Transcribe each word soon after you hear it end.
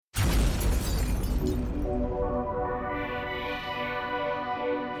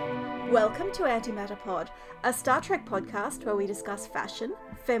Welcome to Antimatter Pod, a Star Trek podcast where we discuss fashion,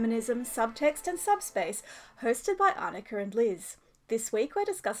 feminism, subtext and subspace, hosted by Annika and Liz. This week we're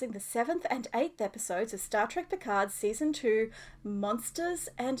discussing the 7th and 8th episodes of Star Trek Picard Season 2, Monsters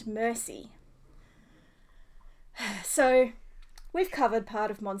and Mercy. So, we've covered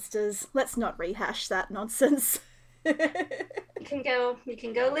part of Monsters. Let's not rehash that nonsense. You can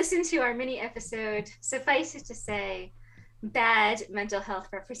go listen to our mini episode. Suffice it to say, bad mental health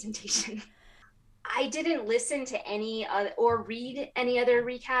representation. I didn't listen to any other or read any other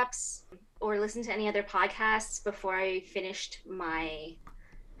recaps or listen to any other podcasts before I finished my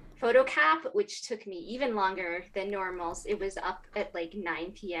photocap, which took me even longer than normal. It was up at like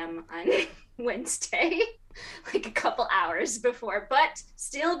 9 p.m. on Wednesday, like a couple hours before, but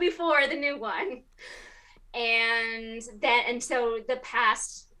still before the new one. And so the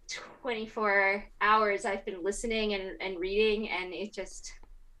past 24 hours I've been listening and reading, and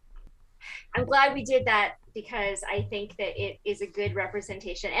I'm glad we did that because I think that it is a good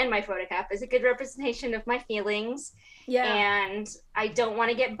representation, and my photocap is a good representation of my feelings. Yeah. And I don't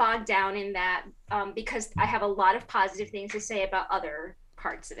want to get bogged down in that because I have a lot of positive things to say about other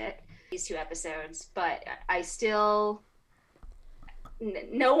parts of it, these two episodes, but I still,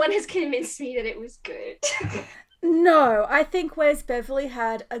 no one has convinced me that it was good. No, I think Wes Beverly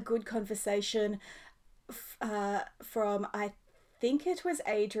had a good conversation from, I think it was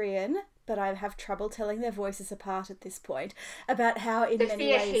Adrian, but I have trouble telling their voices apart at this point, about how in Sophia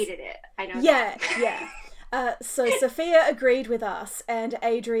many ways... hated it. I know Yeah, that. yeah. So Sophia agreed with us, and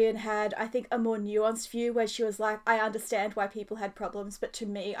Adrian had, I think, a more nuanced view where she was like, I understand why people had problems, but to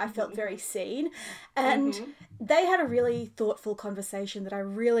me, I felt very seen. And they had a really thoughtful conversation that I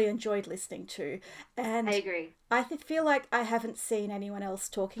really enjoyed listening to. And I agree. I feel like I haven't seen anyone else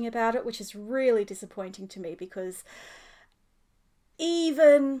talking about it, which is really disappointing to me because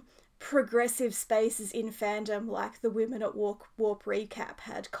even progressive spaces in fandom like the Women at Warp recap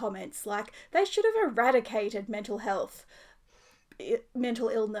had comments like they should have eradicated mental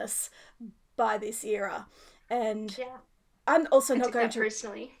illness by this era. And yeah. I'm also I not took going that to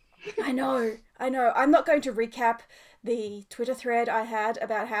personally. I know I'm not going to recap the Twitter thread I had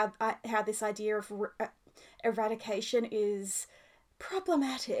about how this idea of eradication is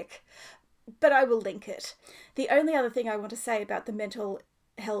problematic, but I will link it. The only other thing I want to say about the mental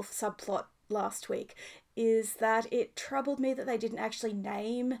health subplot last week is that it troubled me that they didn't actually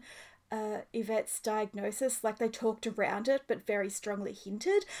name Yvette's diagnosis. Like, they talked around it but very strongly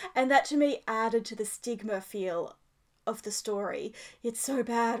hinted, and that to me added to the stigma feel of the story. It's so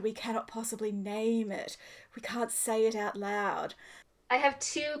bad we cannot possibly name it, we can't say it out loud. I have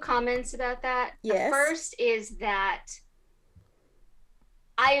two comments about that. Yes. The first is that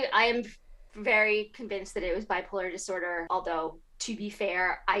I am very convinced that it was bipolar disorder, although to be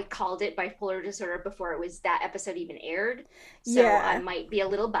fair, I called it bipolar disorder before that episode even aired. So yeah. I might be a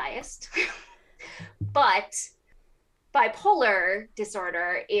little biased. But bipolar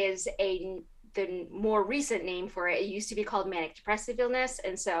disorder is the more recent name for it. It used to be called manic depressive illness.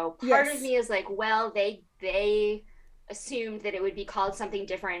 And so part of me is like, well, they assumed that it would be called something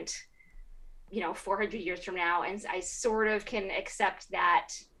different, 400 years from now. And I sort of can accept that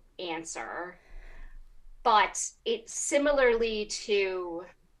answer. But it's similarly to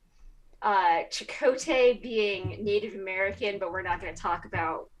Chakotay being Native American, but we're not going to talk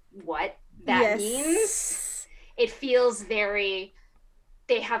about what that means. It feels very,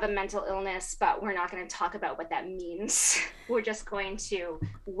 they have a mental illness, but we're not going to talk about what that means. We're just going to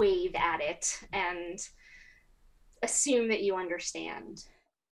wave at it and assume that you understand.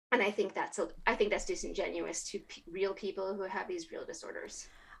 And I think that's disingenuous to real people who have these real disorders.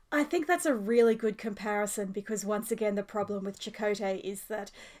 I think that's a really good comparison because, once again, the problem with Chakotay is that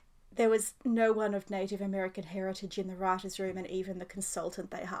there was no one of Native American heritage in the writer's room, and even the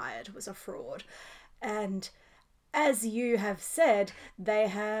consultant they hired was a fraud. And as you have said, they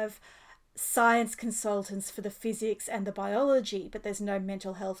have science consultants for the physics and the biology, but there's no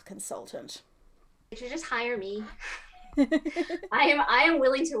mental health consultant. You should just hire me. I am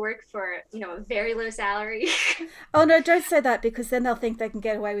willing to work for, a very low salary. Oh no, don't say that, because then they'll think they can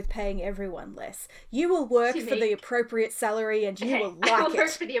get away with paying everyone less. You will work for the appropriate salary, and you will like it. I will work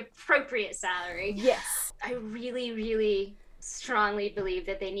for the appropriate salary. Yes. I really, really strongly believe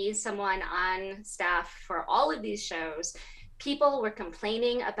that they need someone on staff for all of these shows. People were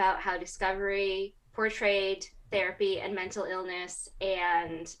complaining about how Discovery portrayed therapy and mental illness,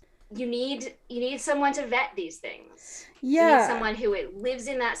 and you need someone to vet these things. Yeah. You need someone who lives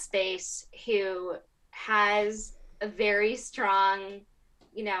in that space, who has a very strong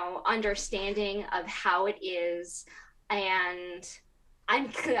understanding of how it is. And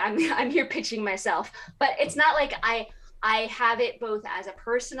I'm here pitching myself, but it's not like I have it both as I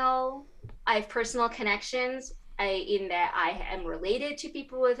have personal connections, in that I am related to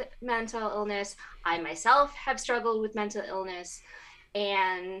people with mental illness. I myself have struggled with mental illness,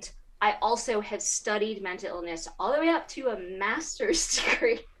 and I also have studied mental illness all the way up to a master's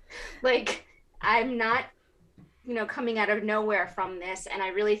degree. Like, I'm not, coming out of nowhere from this. And I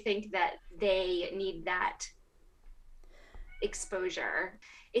really think that they need that exposure.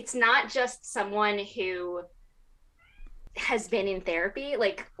 It's not just someone who has been in therapy.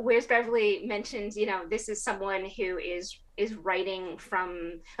 Like, Where's Beverly mentioned, this is someone who is writing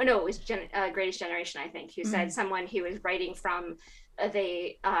from, oh no, it was Greatest Generation, I think, who said someone who is writing from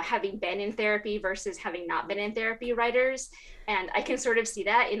having been in therapy versus having not been in therapy writers. And I can sort of see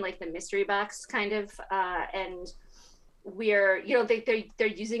that in like the mystery box kind of, and we're, they're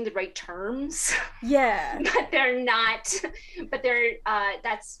using the right terms. Yeah. but they're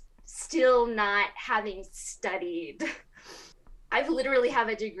that's still not having studied. I've literally have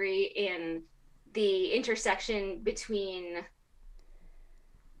a degree in the intersection between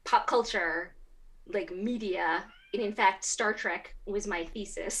pop culture, like media, and in fact, Star Trek was my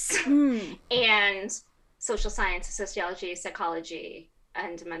thesis, and social science, sociology, psychology,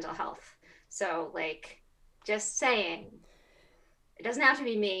 and mental health. So, like, just saying, it doesn't have to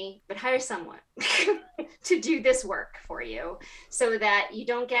be me, but hire someone to do this work for you so that you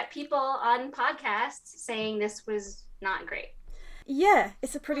don't get people on podcasts saying this was not great. Yeah,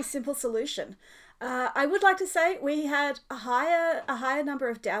 it's a pretty simple solution. I would like to say we had a higher number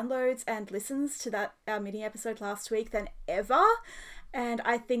of downloads and listens to our mini episode last week than ever. And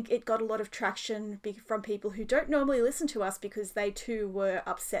I think it got a lot of traction from people who don't normally listen to us, because they too were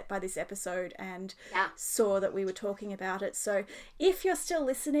upset by this episode and saw that we were talking about it. So if you're still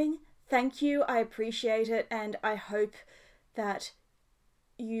listening, thank you. I appreciate it. And I hope that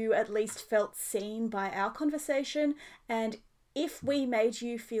you at least felt seen by our conversation. And if we made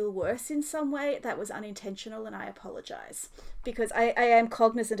you feel worse in some way, that was unintentional, and I apologize, because I am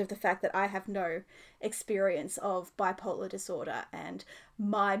cognizant of the fact that I have no experience of bipolar disorder and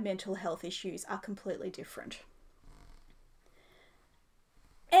my mental health issues are completely different.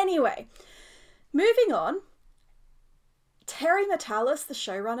 Anyway, moving on. Terry Matalas, the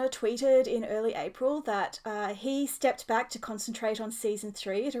showrunner, tweeted in early April that he stepped back to concentrate on season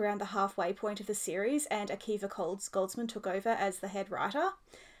 3 at around the halfway point of the series, and Akiva Goldsman took over as the head writer.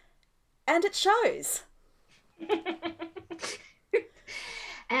 And it shows.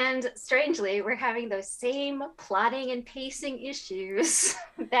 And strangely, we're having those same plotting and pacing issues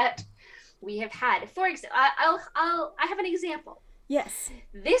that we have had. For example, I have an example. Yes.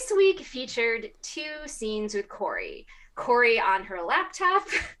 This week featured 2 scenes with Corey on her laptop,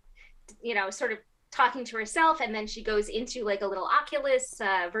 sort of talking to herself, and then she goes into like a little Oculus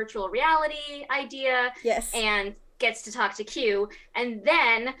virtual reality idea. Yes. And gets to talk to Q, and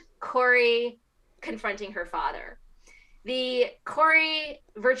then Corey confronting her father. The Corey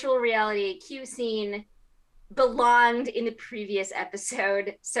virtual reality Q scene belonged in the previous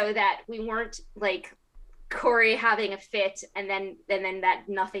episode, so that we weren't like Corey having a fit and then that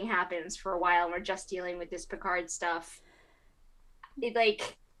nothing happens for a while and we're just dealing with this Picard stuff.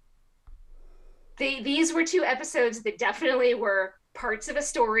 These were 2 episodes that definitely were parts of a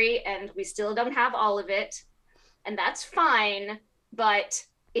story, and we still don't have all of it, and that's fine, but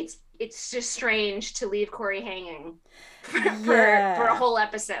it's just strange to leave Corey hanging for a whole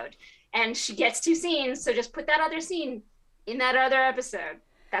episode. And she gets 2 scenes, so just put that other scene in that other episode.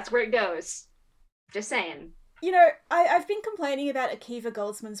 That's where it goes. Just saying. I've been complaining about Akiva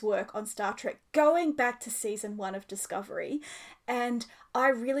Goldsman's work on Star Trek going back to season 1 of Discovery, and I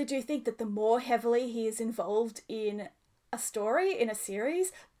really do think that the more heavily he is involved in a story, in a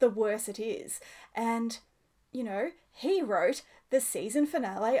series, the worse it is. And, he wrote the season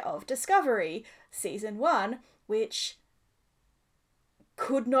finale of Discovery, season 1, which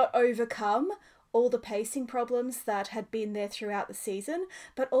could not overcome all the pacing problems that had been there throughout the season,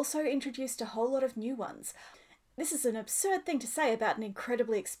 but also introduced a whole lot of new ones. This is an absurd thing to say about an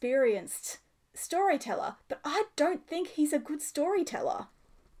incredibly experienced storyteller, but I don't think he's a good storyteller.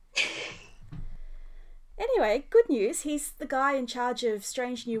 Anyway, good news, he's the guy in charge of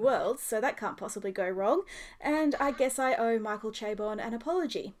Strange New Worlds, so that can't possibly go wrong, and I guess I owe Michael Chabon an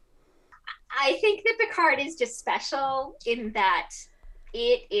apology. I think that Picard is just special in that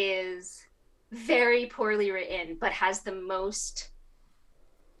it is very poorly written, but has the most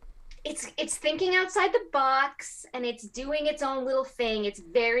it's thinking outside the box, and it's doing its own little thing. It's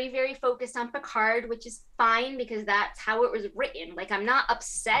very, very focused on Picard, which is fine because that's how it was written. Like, I'm not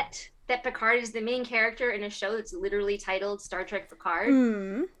upset that Picard is the main character in a show that's literally titled Star Trek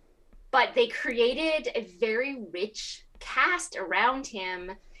Picard. But they created a very rich cast around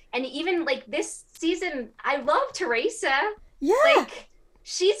him. And even like this season, I love Teresa. Yeah. Like,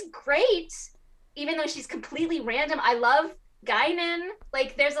 she's great, even though she's completely random. I love Guinan.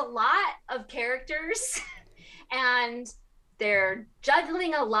 Like, there's a lot of characters and they're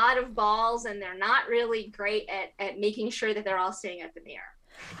juggling a lot of balls, and they're not really great at making sure that they're all staying up in the air.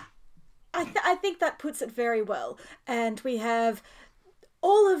 I think that puts it very well. And we have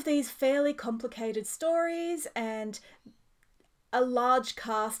all of these fairly complicated stories and a large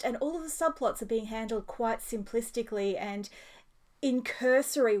cast, and all of the subplots are being handled quite simplistically and in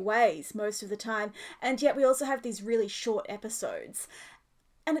cursory ways most of the time. And yet we also have these really short episodes.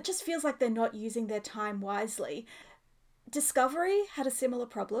 And it just feels like they're not using their time wisely. Discovery had a similar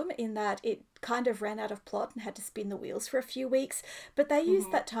problem in that it kind of ran out of plot and had to spin the wheels for a few weeks, but they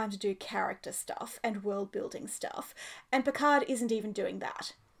used that time to do character stuff and world building stuff, and Picard isn't even doing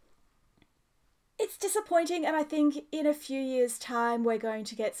that. It's disappointing, and I think in a few years' time we're going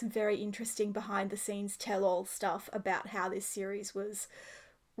to get some very interesting behind the scenes tell-all stuff about how this series was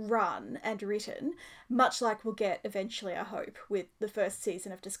run and written, much like we'll get eventually, I hope, with the first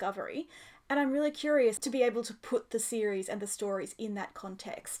season of Discovery. And I'm really curious to be able to put the series and the stories in that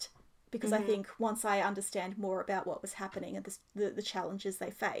context, because I think once I understand more about what was happening and the challenges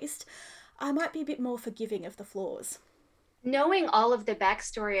they faced, I might be a bit more forgiving of the flaws. Knowing all of the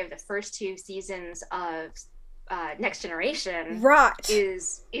backstory of the first two seasons of Next Generation, right,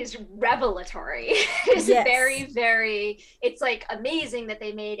 is revelatory. It's very, very, it's like amazing that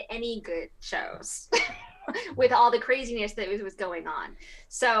they made any good shows with all the craziness that was going on.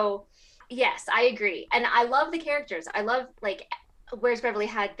 So yes, I agree. And I love the characters. I love, like, Where's Beverly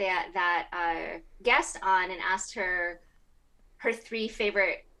had that guest on and asked her 3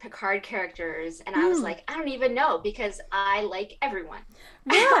 favorite Picard characters, and I was like, I don't even know, because I like everyone.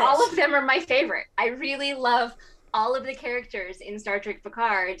 Right. All of them are my favorite. I really love all of the characters in Star Trek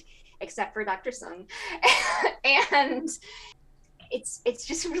Picard except for Dr. Sung. And it's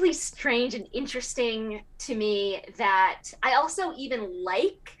just really strange and interesting to me that I also even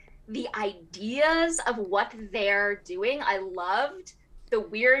like the ideas of what they're doing. I loved the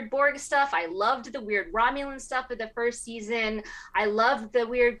weird Borg stuff. I loved the weird Romulan stuff of the first season. I loved the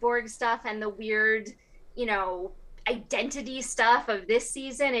weird Borg stuff and the weird, identity stuff of this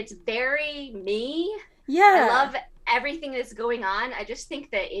season. It's very me. Yeah. I love everything that's going on. I just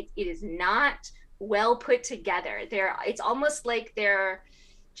think that it is not well put together. It's almost like they're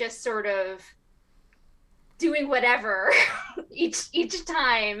just sort of doing whatever each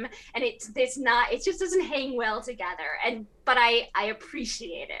time, and it just doesn't hang well together. But I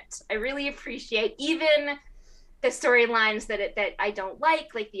appreciate it. I really appreciate even the storylines that I don't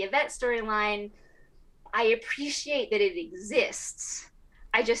like the Yvette storyline. I appreciate that it exists.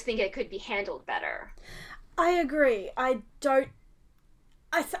 I just think it could be handled better. I agree. I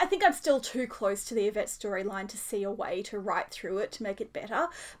think I'm still too close to the Yvette storyline to see a way to write through it to make it better,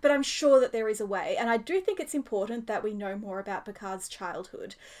 but I'm sure that there is a way, and I do think it's important that we know more about Picard's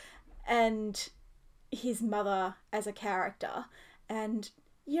childhood and his mother as a character, and,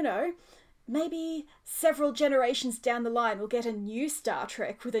 maybe several generations down the line we'll get a new Star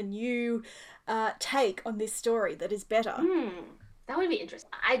Trek with a new take on this story that is better. That would be interesting.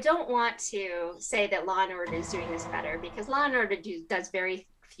 I don't want to say that Law & Order is doing this better, because Law & Order does very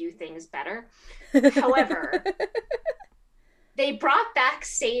few things better. However, they brought back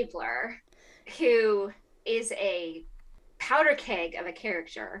Stabler, who is a powder keg of a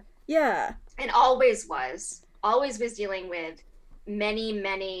character. Yeah. And always was dealing with many,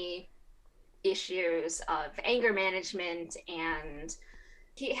 many issues of anger management, and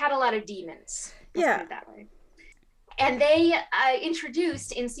he had a lot of demons. Let's put it that way. And they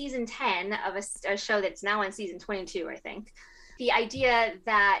introduced in season 10 of a show that's now on season 22, I think, the idea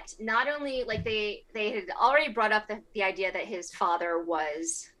that not only, they had already brought up the idea that his father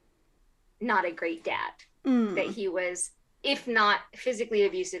was not a great dad, that he was, if not physically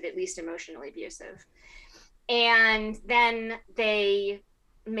abusive, at least emotionally abusive. And then they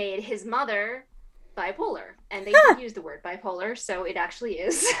made his mother bipolar, and they did use the word bipolar, so it actually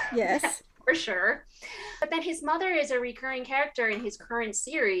is. Yes. For sure. But then his mother is a recurring character in his current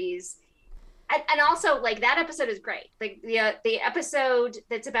series. And also, that episode is great. The episode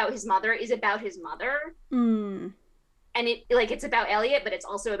that's about his mother is about his mother. And it's about Elliot, but it's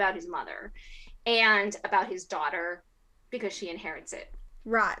also about his mother and about his daughter, because she inherits it.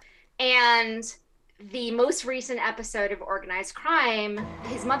 Right. And the most recent episode of Organized Crime,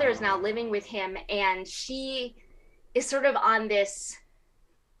 his mother is now living with him, and she is sort of on this,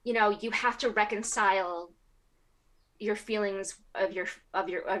 you have to reconcile your feelings of your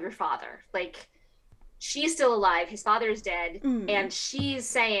father. Like, she's still alive, his father is dead, and she's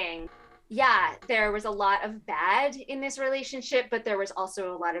saying, yeah, there was a lot of bad in this relationship, but there was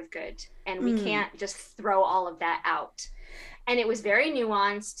also a lot of good, and we can't just throw all of that out. And it was very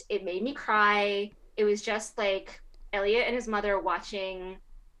nuanced. It made me cry. It was just like Elliot and his mother watching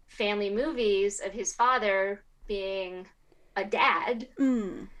family movies of his father being a dad.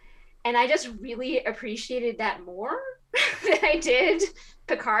 And I just really appreciated that more than I did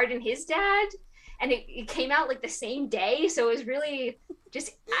Picard and his dad. And it came out like the same day. So it was really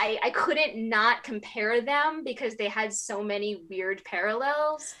just, I couldn't not compare them because they had so many weird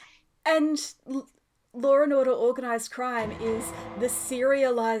parallels. And Law and Order Organized Crime is the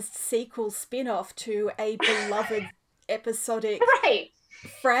serialized sequel spin-off to a beloved episodic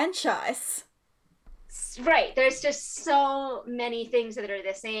franchise. Right. There's just so many things that are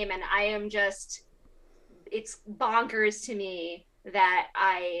the same, and I am just, it's bonkers to me that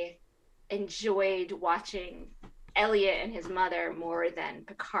I enjoyed watching Elliot and his mother more than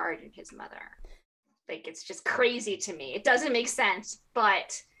Picard and his mother. Like, it's just crazy to me. It doesn't make sense,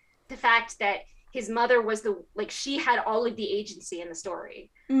 but the fact that his mother was she had all of the agency in the story.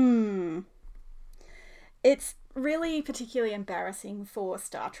 It's really particularly embarrassing for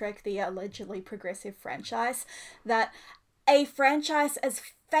Star Trek, the allegedly progressive franchise, that a franchise as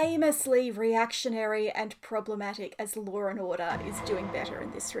famously reactionary and problematic as Law and Order is doing better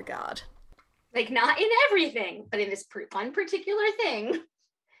in this regard. Like, not in everything, but in this one particular thing.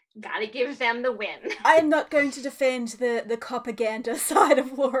 Gotta give them the win. I am not going to defend the propaganda side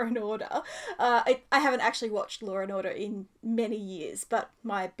of Law and Order. I haven't actually watched Law and Order in many years, but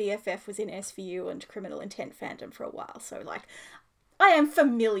my BFF was in SVU and Criminal Intent fandom for a while, so, like, I am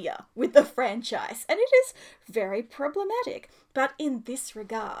familiar with the franchise, and it is very problematic. But in this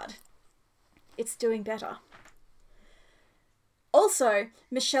regard, it's doing better. Also,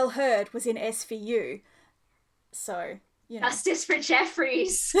 Michelle Hurd was in SVU, so... Justice for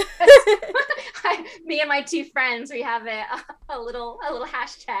Jeffries. Me and my two friends, we have a little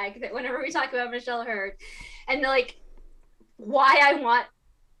hashtag that whenever we talk about Michelle Hurd, and like, why I want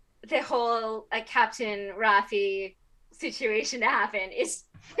the whole Captain Raffi situation to happen is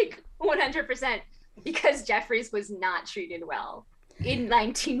like 100% because Jeffries was not treated well in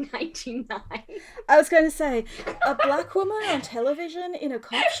 1999. I was going to say, a black woman on television in a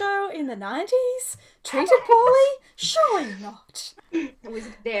cop show in the 90s? Treated poorly? Surely not. It was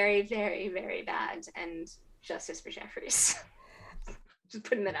very, very, very bad, and justice for Jeffries. Just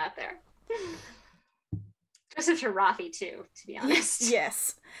putting that out there. Justice for Raffi too, to be honest.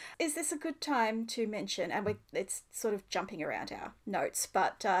 Yes. Is this a good time to mention, and it's sort of jumping around our notes,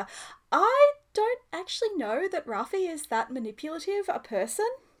 but I don't actually know that Raffi is that manipulative a person.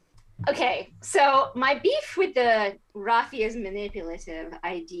 Okay, so my beef with the Raffi is manipulative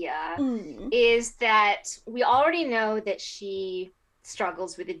idea is that we already know that she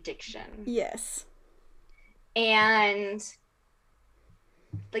struggles with addiction. Yes. And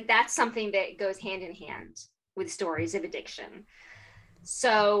like, that's something that goes hand in hand with stories of addiction.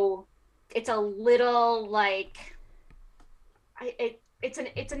 So it's a little like,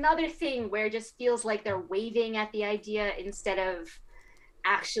 it's another thing where it just feels like they're waving at the idea instead of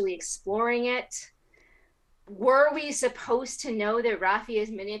actually exploring it. Were we supposed to know that Raffi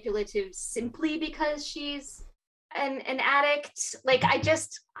is manipulative simply because she's an addict? Like,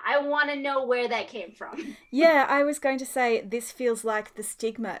 I want to know where that came from. Yeah, I was going to say, this feels like the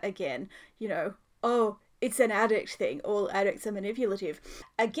stigma again. Oh, it's an addict thing. All addicts are manipulative.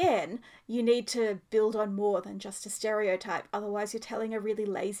 Again, you need to build on more than just a stereotype. Otherwise, you're telling a really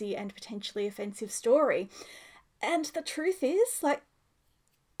lazy and potentially offensive story. And the truth is, like,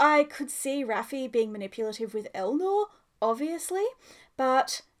 I could see Raffi being manipulative with Elnor, obviously,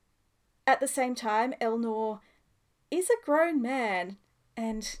 but at the same time, Elnor is a grown man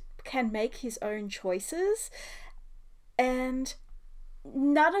and can make his own choices, and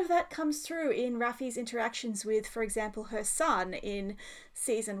none of that comes through in Raffi's interactions with, for example, her son in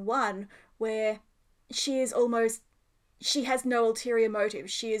season 1, where she has no ulterior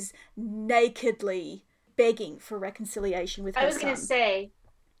motive. She is nakedly begging for reconciliation with her son. I was going to say,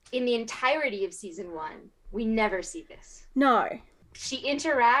 in the entirety of season 1, we never see this. No. She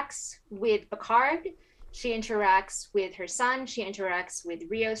interacts with Picard, she interacts with her son, she interacts with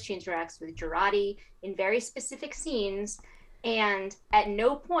Rios, she interacts with Jurati in very specific scenes, and at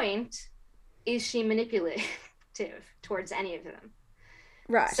no point is she manipulative towards any of them.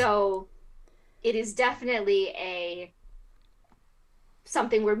 Right. So it is definitely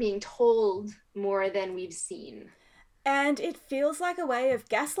something we're being told more than we've seen. And it feels like a way of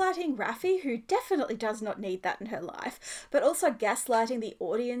gaslighting Raffi, who definitely does not need that in her life, but also gaslighting the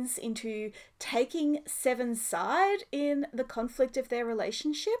audience into taking Seven's side in the conflict of their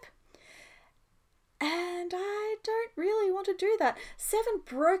relationship. And I don't really want to do that. Seven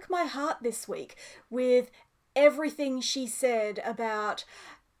broke my heart this week with everything she said about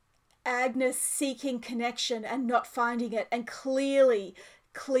Agnes seeking connection and not finding it, and clearly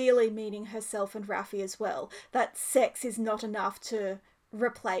meaning herself and Raffi as well. That sex is not enough to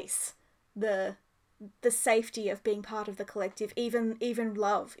replace the safety of being part of the collective. Even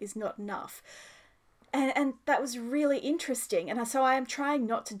love is not enough. And that was really interesting. And so I am trying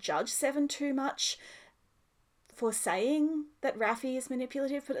not to judge Seven too much for saying that Raffi is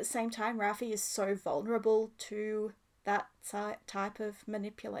manipulative, but at the same time, Raffi is so vulnerable to that type of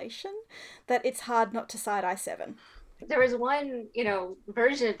manipulation that it's hard not to side-eye Seven. There was one,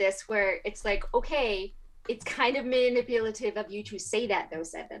 version of this where it's like, okay, it's kind of manipulative of you to say that though,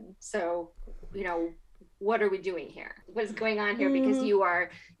 Seven. So, what are we doing here? What is going on here? Because you are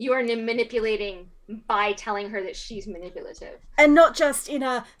manipulating by telling her that she's manipulative. And not just in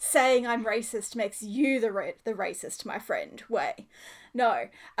a saying I'm racist makes you the racist, my friend, way. No.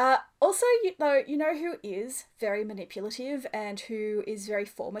 Also, you know who is very manipulative and who is very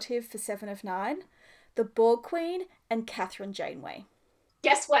formative for Seven of Nine? The Borg Queen and Catherine Janeway.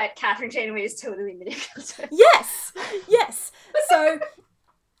 Guess what? Catherine Janeway is totally manipulative. Yes. So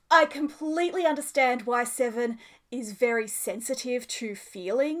I completely understand why Seven is very sensitive to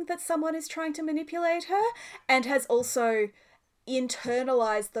feeling that someone is trying to manipulate her, and has also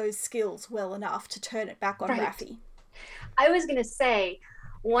internalized those skills well enough to turn it back on Raffi. I was going to say,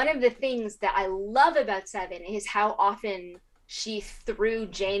 one of the things that I love about Seven is how often she threw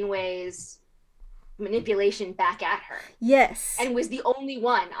Janeway's manipulation back at her. Yes. And was the only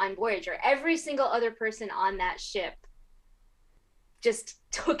one on Voyager. Every single other person on that ship just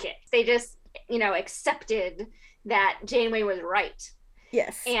took it. They just, accepted that Janeway was right.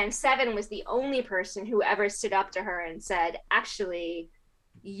 Yes. And Seven was the only person who ever stood up to her and said, actually,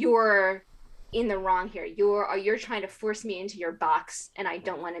 you're in the wrong here. You're trying to force me into your box, and I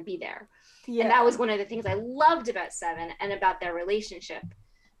don't want to be there. Yeah. And that was one of the things I loved about Seven and about their relationship.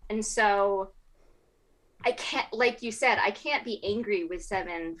 And so I can't, like you said, I can't be angry with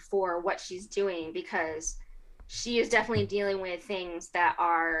Seven for what she's doing, because she is definitely dealing with things that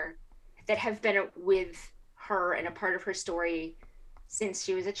have been with her and a part of her story since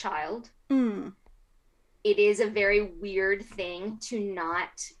she was a child. It is a very weird thing to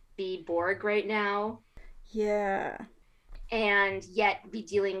not be Borg right now. Yeah. And yet be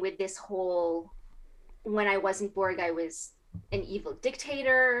dealing with this whole, when I wasn't Borg, I was an evil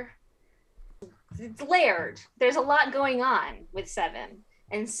dictator. It's layered. There's a lot going on with Seven.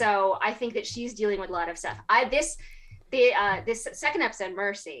 And so I think that she's dealing with a lot of stuff. This second episode,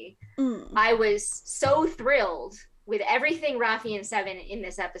 Mercy, I was so thrilled with everything Raffi and Seven in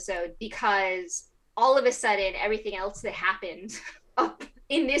this episode, because all of a sudden everything else that happened up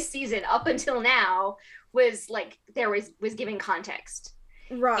in this season up until now was like was giving context.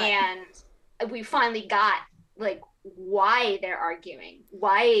 Right. And we finally got like why they're arguing,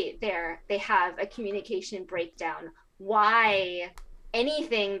 why they have a communication breakdown, why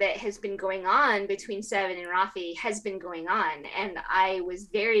anything that has been going on between Seven and Raffi has been going on. And I was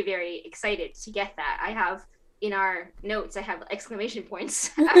very, very excited to get that. I have in our notes, I have exclamation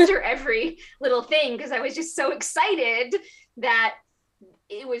points after every little thing, because I was just so excited that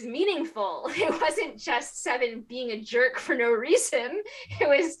it was meaningful. It wasn't just Seven being a jerk for no reason. It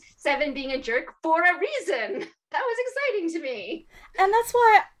was Seven being a jerk for a reason. That was exciting to me. And that's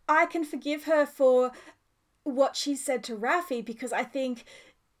why I can forgive her for what she said to Raffi, because I think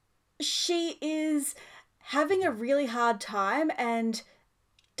she is having a really hard time and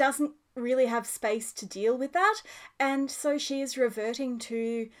doesn't really have space to deal with that. And so she is reverting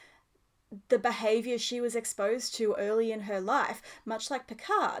to the behavior she was exposed to early in her life, much like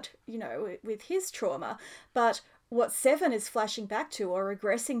Picard, with his trauma. But what Seven is flashing back to or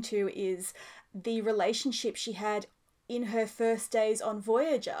regressing to is the relationship she had in her first days on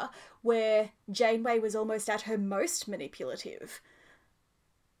Voyager, where Janeway was almost at her most manipulative.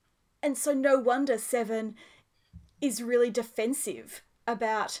 And so no wonder Seven is really defensive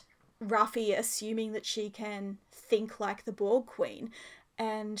about Raffi assuming that she can think like the Borg Queen,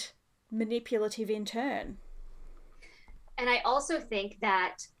 and manipulative in turn. And I also think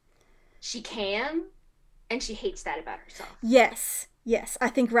that she can, and she hates that about herself. Yes. I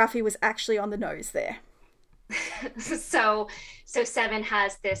think Raffi was actually on the nose there. so Seven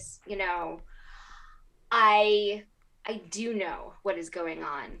has this, you know, I do know what is going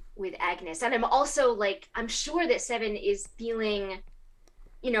on with Agnes. And I'm also like, I'm sure that Seven is feeling,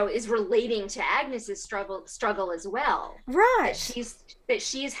 you know, is relating to Agnes's struggle as well. Right. That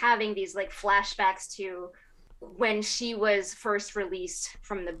she's having these like flashbacks to when she was first released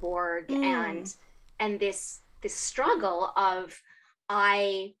from the Borg, and this struggle of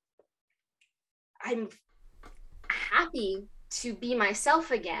I'm happy to be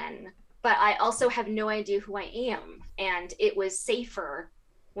myself again, but I also have no idea who I am. And it was safer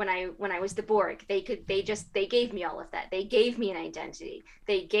when I was the Borg. They gave me all of that. They gave me an identity.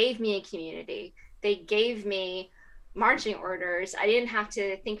 They gave me a community. They gave me marching orders. I didn't have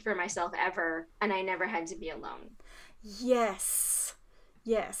to think for myself ever, and I never had to be alone. Yes.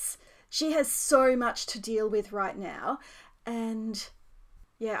 Yes. She has so much to deal with right now. And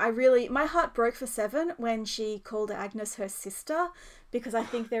yeah, my heart broke for Seven when she called Agnes her sister, because I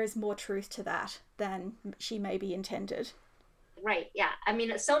think there is more truth to that than she maybe intended. Right, yeah. I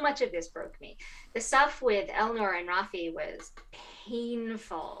mean, so much of this broke me. The stuff with Elnor and Rafi was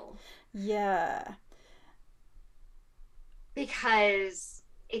painful. Yeah. Because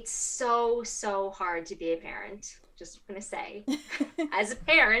it's so hard to be a parent. Just gonna say, as a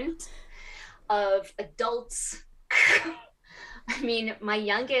parent of adults, I mean, my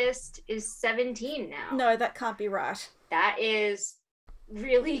youngest is 17 now. No, that can't be right. That is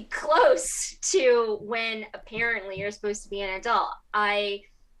really close to when apparently you're supposed to be an adult. I,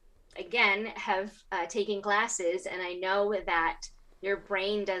 again, have taken classes, and I know that your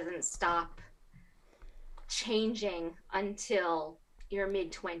brain doesn't stop changing until your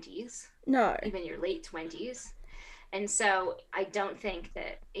mid-20s. No. Even your late 20s. And so I don't think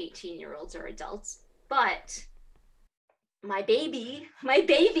that 18-year-olds are adults. But my baby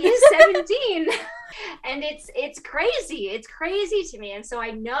is 17. And it's crazy. It's crazy to me. And so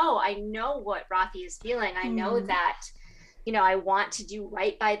I know what Rafi is feeling. I know that, you know, I want to do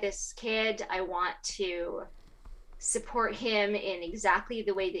right by this kid. I want to support him in exactly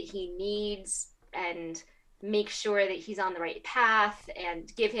the way that he needs, and make sure that he's on the right path,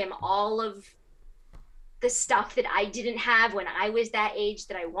 and give him all of the stuff that I didn't have when I was that age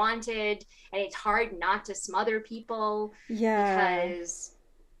that I wanted. And it's hard not to smother people. Yeah. Because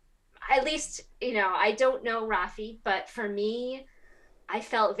at least, you know, I don't know Rafi, but for me, I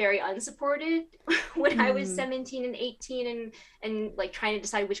felt very unsupported when I was 17 and 18 and like trying to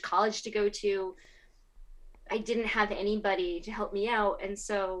decide which college to go to. I didn't have anybody to help me out. And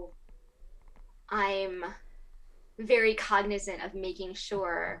so I'm very cognizant of making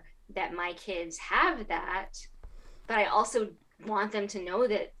sure that my kids have that, but I also want them to know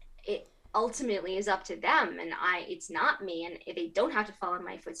that it ultimately is up to them, and it's not me, and they don't have to follow in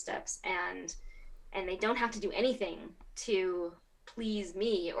my footsteps, and they don't have to do anything to please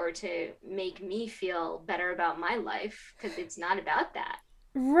me or to make me feel better about my life, because it's not about that.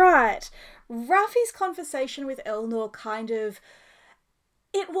 Right. Rafi's conversation with Elnor kind of,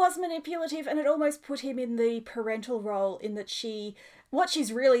 it was manipulative, and it almost put him in the parental role, in that what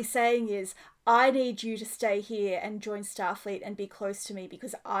she's really saying is, I need you to stay here and join Starfleet and be close to me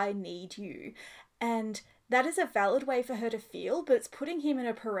because I need you. And that is a valid way for her to feel, but it's putting him in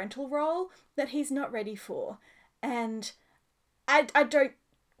a parental role that he's not ready for. And I don't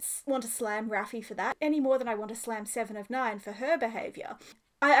want to slam Rafi for that any more than I want to slam Seven of Nine for her behaviour.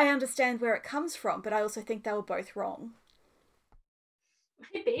 I understand where it comes from, but I also think they were both wrong.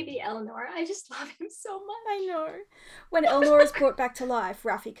 My baby Elnor, I just love him so much. I know. When Elnor is brought back to life,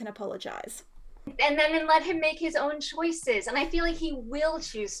 Rafi can apologise. And then let him make his own choices. And I feel like he will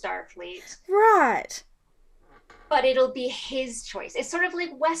choose Starfleet. Right. But it'll be his choice. It's sort of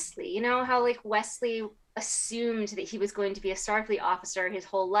like Wesley. You know how like Wesley assumed that he was going to be a Starfleet officer his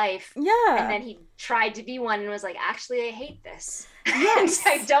whole life. Yeah. And then he tried to be one and was like, actually, I hate this. Yes.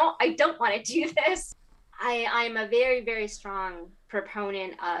 I don't want to do this. I'm a very, very strong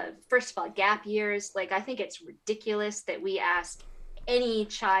proponent of, first of all, gap years. Like, I think it's ridiculous that we ask any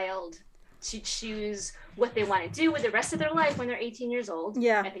child to choose what they want to do with the rest of their life when they're 18 years old.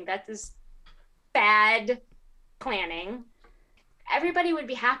 Yeah. I think that is bad planning. Everybody would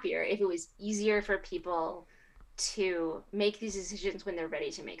be happier if it was easier for people to make these decisions when they're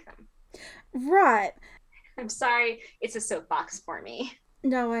ready to make them. Right. I'm sorry, it's a soapbox for me.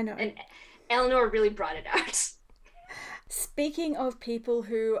 No, I know. And Elnor really brought it out. Speaking of people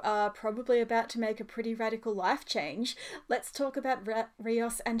who are probably about to make a pretty radical life change, let's talk about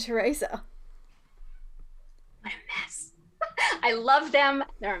Rios and Teresa. What a mess. I love them.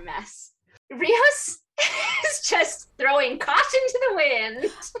 They're a mess. Rios is just throwing caution to the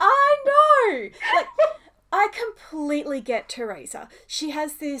wind. I know! Like, I completely get Teresa. She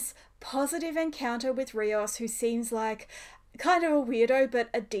has this positive encounter with Rios, who seems like kind of a weirdo but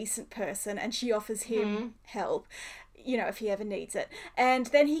a decent person, and she offers him help, you know, if he ever needs it. And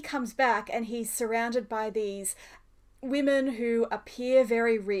then he comes back and he's surrounded by these women who appear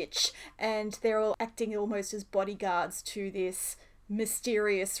very rich, and they're all acting almost as bodyguards to this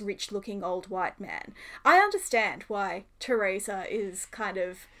mysterious, rich-looking old white man. I understand why Teresa is kind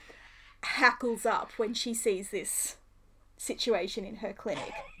of hackles up when she sees this situation in her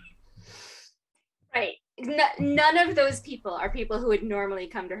clinic. Right. None of those people are people who would normally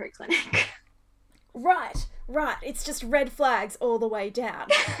come to her clinic. Right. It's just red flags all the way down.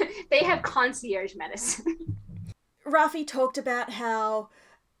 They have concierge medicine. Rafi talked about how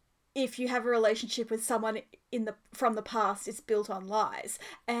if you have a relationship with someone from the past, it's built on lies.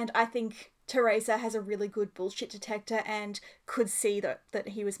 And I think Teresa has a really good bullshit detector and could see that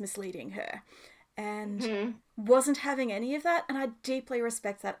he was misleading her. And wasn't having any of that, and I deeply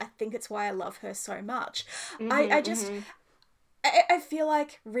respect that. I think it's why I love her so much. I feel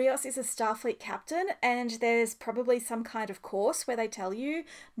like Rios is a Starfleet captain, and there's probably some kind of course where they tell you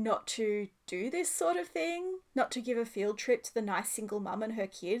not to do this sort of thing, not to give a field trip to the nice single mum and her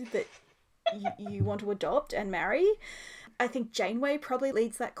kid that you want to adopt and marry. I think Janeway probably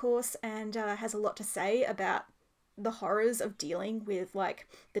leads that course and has a lot to say about the horrors of dealing with, like,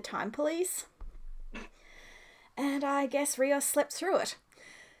 the time police. And I guess Rios slept through it.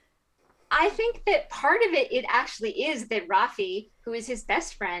 I think that part of it actually is that Rafi, who is his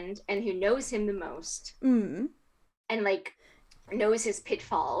best friend and who knows him the most, and like knows his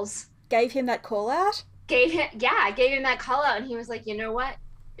pitfalls, gave him that call out. Gave him that call out, and he was like, you know what?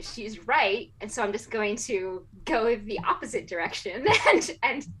 She's right, and so I'm just going to go the opposite direction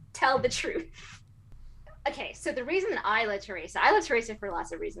and tell the truth. Okay, so the reason that I love Teresa for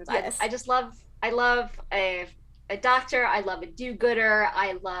lots of reasons. Yes. I love a doctor. I love a do-gooder.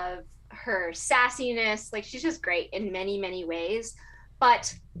 I love her sassiness. Like, she's just great in many, many ways.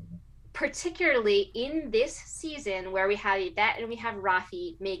 But particularly in this season where we have Yvette and we have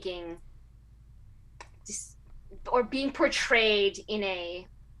Rafi making or being portrayed in a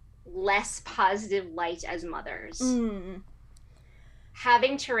less positive light as mothers.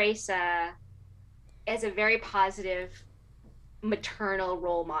 Having Teresa as a very positive maternal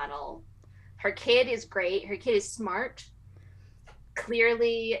role model. Her kid is great. Her kid is smart.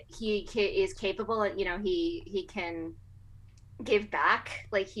 Clearly, he is capable, and he can give back.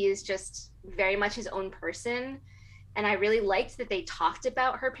 Like, he is just very much his own person. And I really liked that they talked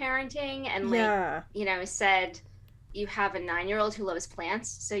about her parenting and said, you have a 9-year-old who loves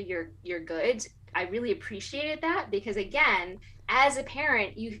plants, so you're good. I really appreciated that, because again, as a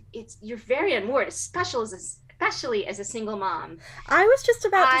parent, you're very unmoored, especially as a single mom. I was just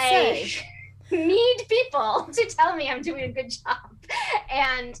about to say, need people to tell me I'm doing a good job.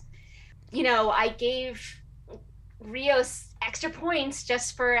 And I gave Rios extra points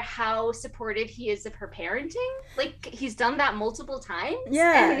just for how supportive he is of her parenting. Like, he's done that multiple times.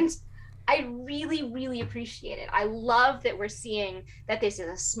 Yeah. And I really, really appreciate it. I love that we're seeing that this is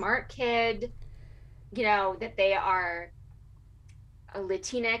a smart kid, that they are a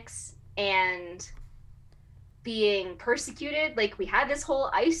Latinx and being persecuted. Like, we had this whole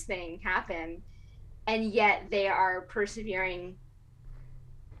ICE thing happen, and yet they are persevering.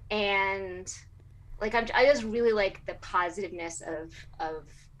 And like, I just really like the positiveness of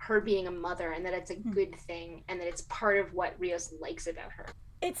her being a mother, and that it's a good thing, and that it's part of what Rios likes about her.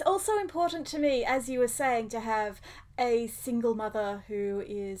 It's also important to me, as you were saying, to have a single mother who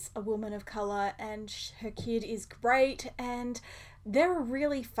is a woman of colour, and her kid is great, and they're a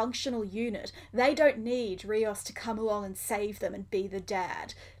really functional unit. They don't need Rios to come along and save them and be the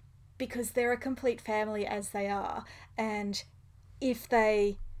dad, because they're a complete family as they are. And if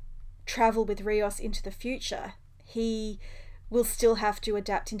they travel with Rios into the future, he will still have to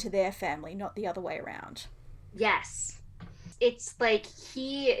adapt into their family, not the other way around. Yes. It's like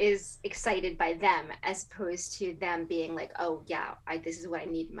he is excited by them as opposed to them being like, oh yeah, this is what I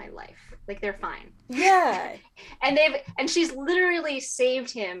need in my life. Like, they're fine. Yeah. and she's literally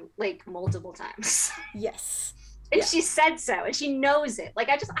saved him like multiple times. Yes. And she said so, and she knows it. Like,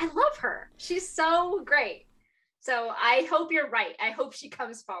 I love her. She's so great. So I hope you're right. I hope she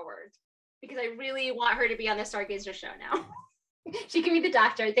comes forward, because I really want her to be on the Stargazer show now. She can be the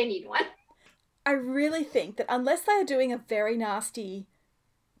doctor. They need one. I really think that unless they are doing a very nasty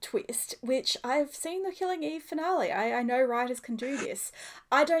twist, which I've seen the Killing Eve finale, I know writers can do this,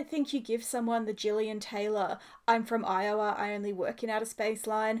 I don't think you give someone the Gillian Taylor, I'm from Iowa, I only work in outer space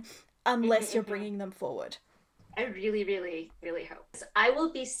line, unless you're bringing them forward. I really, really, really hope. I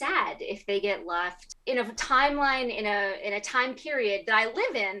will be sad if they get left in a timeline, in a time period that I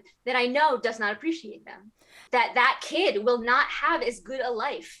live in that I know does not appreciate them. That kid will not have as good a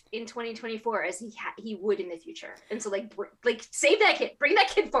life in 2024 as he would in the future. And so like save that kid, bring that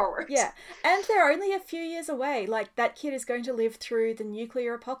kid forward. Yeah, and they're only a few years away. Like, that kid is going to live through the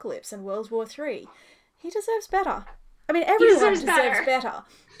nuclear apocalypse and World War III. He deserves better. I mean, everyone deserves better.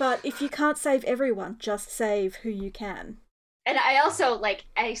 But if you can't save everyone, just save who you can. And I also like,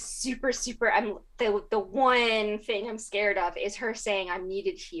 I'm the one thing I'm scared of is her saying I'm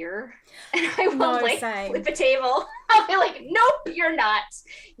needed here. And I will flip a table. I'll be like, nope, you're not.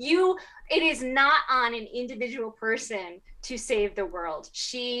 It is not on an individual person to save the world.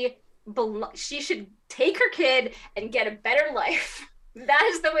 She should take her kid and get a better life. That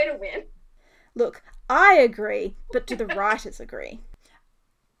is the way to win. Look, I agree, but do the writers agree?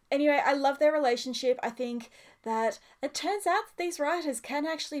 Anyway, I love their relationship. I think that it turns out that these writers can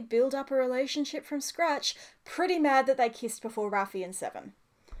actually build up a relationship from scratch. Pretty mad that they kissed before Raffi and Seven.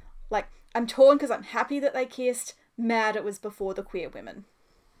 Like, I'm torn because I'm happy that they kissed, mad it was before the queer women.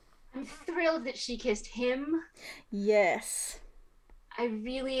 I'm thrilled that she kissed him. Yes. I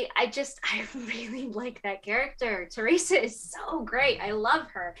really like that character. Teresa is so great. I love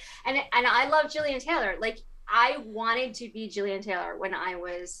her. And I love Gillian Taylor. Like, I wanted to be Gillian Taylor when I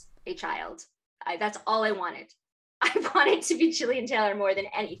was a child. That's all I wanted. I wanted to be Gillian Taylor more than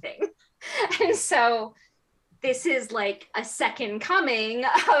anything. And so this is like a second coming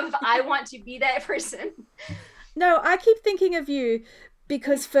of I want to be that person. No, I keep thinking of you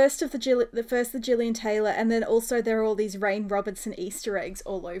because first the Gillian Taylor, and then also there are all these Rain Robertson Easter eggs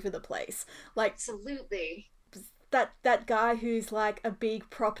all over the place. Like, absolutely. That guy who's like a big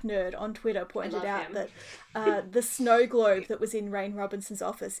prop nerd on Twitter pointed out that the snow globe that was in Rain Robinson's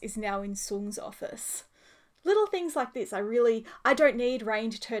office is now in Sung's office. Little things like this. I don't need Rain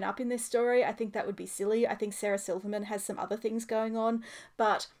to turn up in this story. I think that would be silly. I think Sarah Silverman has some other things going on,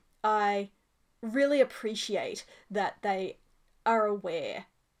 but I really appreciate that they are aware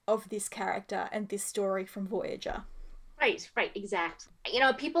of this character and this story from Voyager. Right, exactly.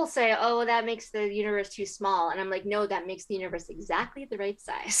 People say, oh, that makes the universe too small. And I'm like, no, that makes the universe exactly the right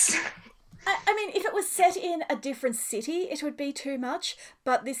size. I mean, if it was set in a different city, it would be too much.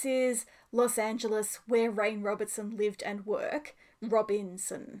 But this is Los Angeles, where Rain Robertson lived and worked.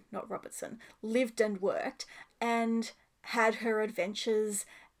 Robinson, not Robertson, lived and worked and had her adventures.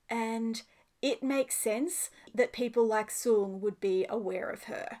 And it makes sense that people like Sung would be aware of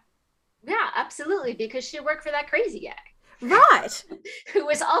her. Yeah, absolutely, because she worked for that crazy guy. Right. Who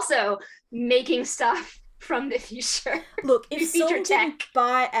was also making stuff from the future. Look, if Sung didn't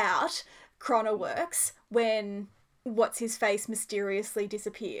buy out Chronoworks when what's-his-face mysteriously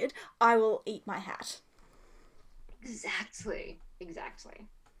disappeared, I will eat my hat. Exactly.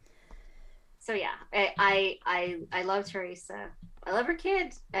 So yeah, I love Teresa. I love her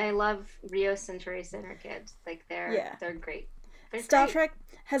kid. I love Rios and Teresa and her kid. Like, they're great. Star Trek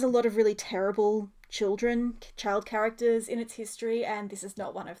has a lot of really terrible child characters in its history, and this is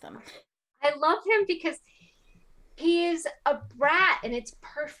not one of them. I love him because he is a brat and it's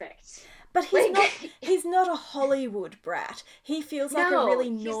perfect. But he's not a Hollywood brat. He feels like a really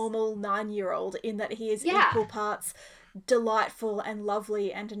normal 9-year-old in that he is equal parts delightful and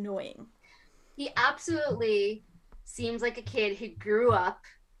lovely and annoying. He absolutely seems like a kid who grew up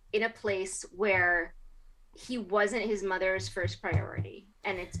in a place where he wasn't his mother's first priority,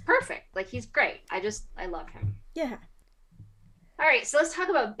 and it's perfect. Like, he's great. I love him. Yeah. All right, so let's talk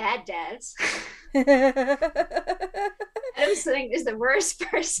about bad dads. Adam Sung is the worst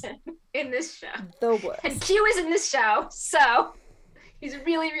person in this show. The worst. And Q is in this show, so he's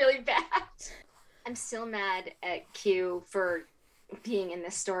really, really bad. I'm still mad at Q for being in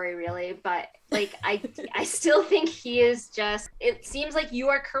this story, really, but like I still think he is just, it seems like you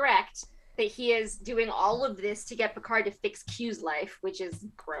are correct that he is doing all of this to get Picard to fix Q's life, which is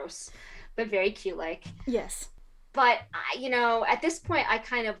gross, but very Q-like. Yes. But, at this point, I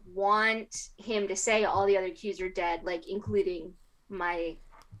kind of want him to say all the other Qs are dead, like, including my,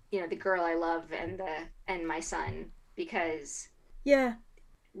 the girl I love and my son, because... Yeah.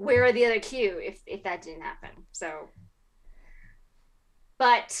 Where are the other Q if that didn't happen? So...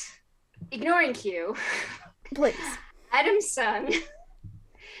 But, ignoring Q... Please. Adam Sung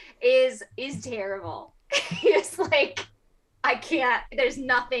is terrible. He's like... I can't, there's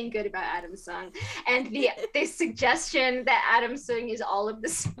nothing good about Adam Sung. And the suggestion that Adam Sung is all of the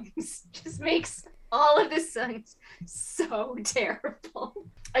songs just makes all of the songs so terrible.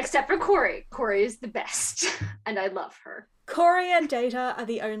 Except for Corey. Corey is the best. And I love her. Corey and Data are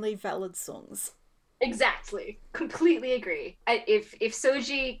the only valid songs. Exactly. Completely agree. If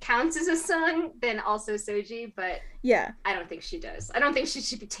Soji counts as a sung, then also Soji, but Yeah. I don't think she does. I don't think she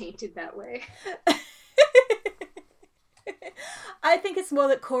should be tainted that way. I think it's more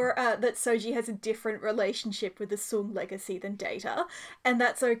that that Soji has a different relationship with the Sung legacy than Data, and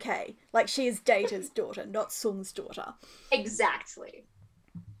that's okay. Like, she is Data's daughter, not Sung's daughter. Exactly.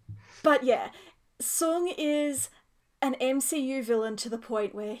 But yeah, Sung is an MCU villain to the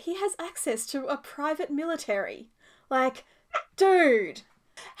point where he has access to a private military. Like, dude,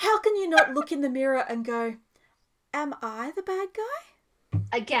 how can you not look in the mirror and go, am I the bad guy?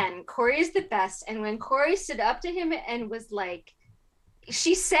 Again, Corey is the best. And when Corey stood up to him and was like,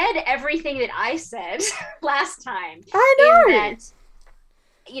 she said everything that I said last time. I know. In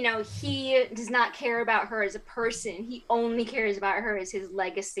that, he does not care about her as a person. He only cares about her as his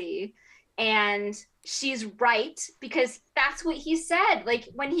legacy. And she's right, because that's what he said. Like,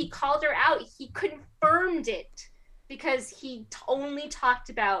 when he called her out, he confirmed it, because he only talked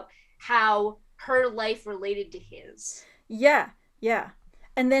about how her life related to his. Yeah.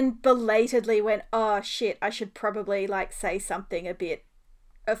 And then belatedly went, oh shit, I should probably say something a bit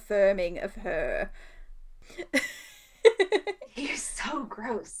affirming of her. He's so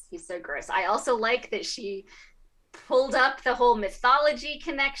gross. I also like that she pulled up the whole mythology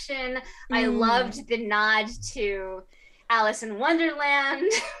connection. I loved the nod to Alice in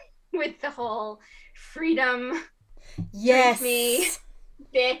Wonderland with the whole freedom, yes, drink me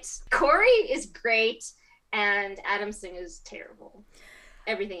bit. Corey is great, and Adam Singh is terrible.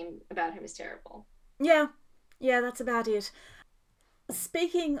 Everything about him is terrible. Yeah, that's about it.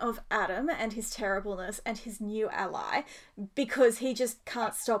 Speaking of Adam and his terribleness and his new ally, because he just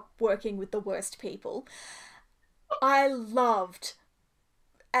can't stop working with the worst people, I loved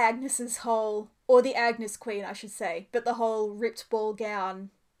Agnes's whole, or the Agnes Queen, I should say, but the whole ripped ball gown,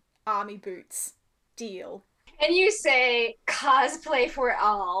 army boots deal. And you say cosplay for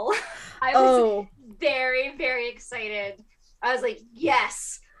all. I was very, very excited. I was like,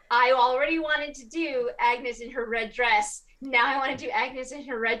 yes, I already wanted to do Agnes in her red dress. Now I want to do Agnes in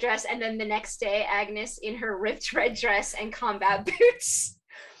her red dress, and then the next day, Agnes in her ripped red dress and combat boots.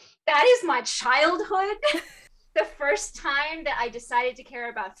 That is my childhood. The first time that I decided to care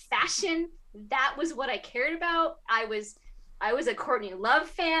about fashion, that was what I cared about. I was a Courtney Love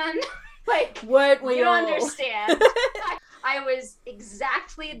fan. Weren't we you all? Understand. I was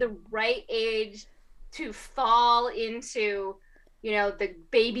exactly the right age to fall into, the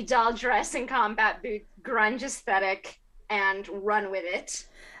baby doll dress and combat boot grunge aesthetic and run with it.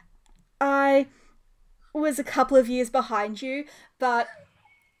 I was a couple of years behind you, but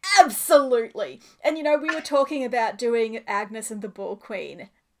absolutely. And we were talking about doing Agnes and the Ball Queen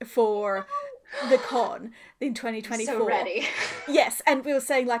for the con in 2024. So ready. Yes, and we were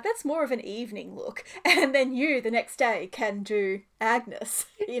saying that's more of an evening look, and then you the next day can do Agnes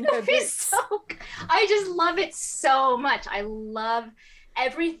in her boots. I just love it so much. I love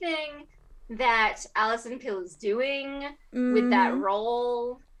everything that Alison Pill is doing with that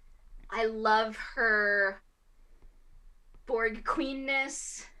role. I love her Borg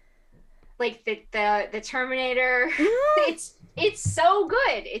queenness, like the Terminator. It's so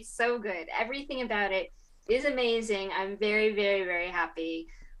good. It's so good. Everything about it is amazing. I'm very, very, very happy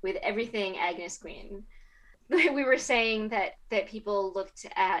with everything Agnes Queen. We were saying that people looked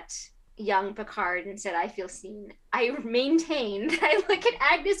at young Picard and said, I feel seen. I maintain that I look at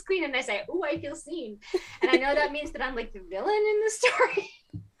Agnes Queen and I say, oh, I feel seen. And I know that means that I'm like the villain in the story.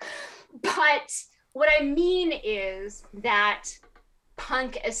 But what I mean is that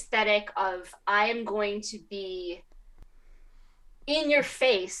punk aesthetic of I am going to be in your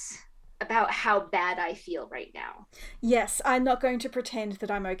face about how bad I feel right now. Yes, I'm not going to pretend that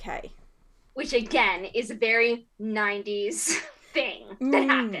I'm okay. Which again is a very 90s thing that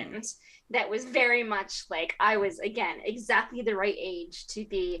happened. That was very much like I was, again, exactly the right age to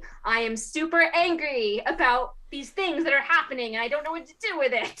be, I am super angry about these things that are happening and I don't know what to do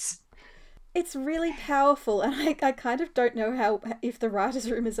with it. It's really powerful, and I kind of don't know if the writers'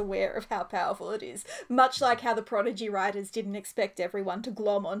 room is aware of how powerful it is. Much like how the Prodigy writers didn't expect everyone to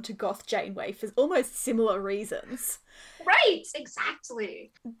glom onto Goth Janeway for almost similar reasons. Right,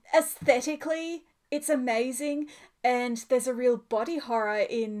 exactly. Aesthetically, it's amazing, and there's a real body horror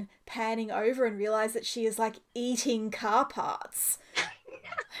in panning over and realize that she is eating car parts.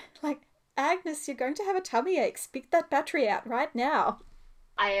 Agnes, you're going to have a tummy ache. Spit that battery out right now.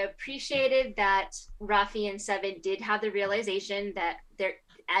 I appreciated that Raffi and Seven did have the realization that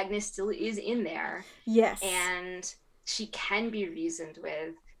Agnes still is in there. Yes. And she can be reasoned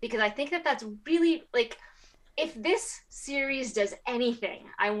with. Because I think that that's really, if this series does anything,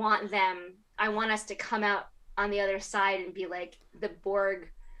 I want I want us to come out on the other side and be like, the Borg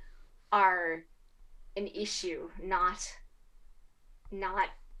are an issue, not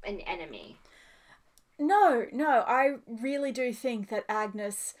an enemy. No, I really do think that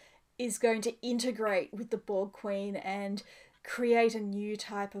Agnes is going to integrate with the Borg Queen and create a new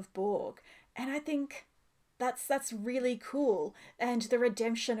type of Borg. And I think that's really cool. And the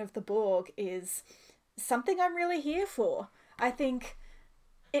redemption of the Borg is something I'm really here for. I think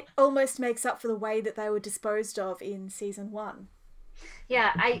it almost makes up for the way that they were disposed of in season 1.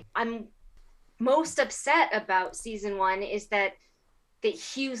 Yeah, I'm most upset about season 1 is that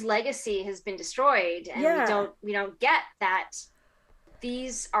Hugh's legacy has been destroyed, and we don't get that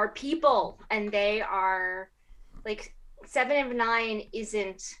these are people, and they are like, 7 of 9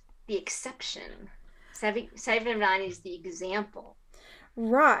 isn't the exception. 7 of 9 is the example.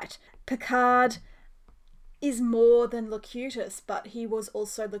 Right. Picard is more than Locutus, but he was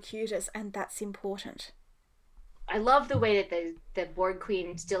also Locutus, and that's important. I love the way that the Borg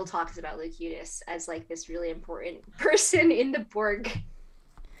Queen still talks about Locutus as like this really important person in the Borg.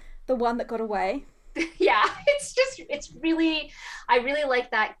 The one that got away. Yeah, it's really, I really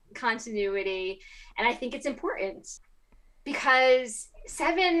like that continuity, and I think it's important because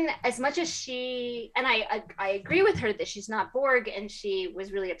 7, as much as she, and I agree with her that she's not Borg and she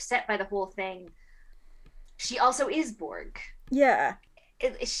was really upset by the whole thing, she also is Borg. Yeah.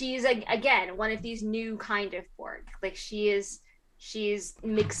 She's again one of these new kind of Borg. Like she's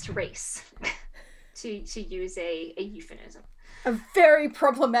mixed race, to use a euphemism. A very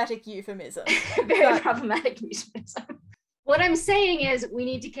problematic euphemism. Problematic euphemism. What I'm saying is we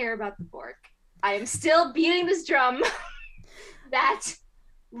need to care about the Borg. I am still beating this drum that,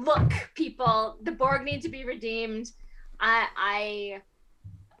 look, people, the Borg need to be redeemed. I'm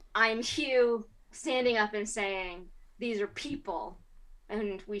Hugh standing up and saying these are people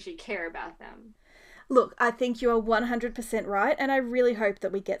and we should care about them. Look, I think you are 100% right, and I really hope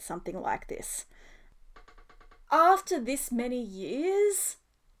that we get something like this. After this many years,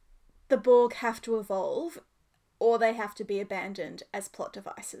 the Borg have to evolve, or they have to be abandoned as plot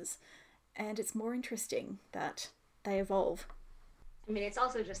devices. And it's more interesting that they evolve. I mean, it's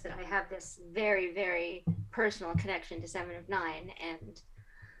also just that I have this very, very personal connection to 7 of 9 and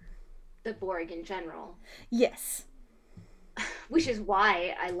the Borg in general. Yes. Which is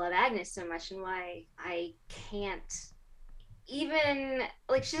why I love Agnes so much, and why I can't even,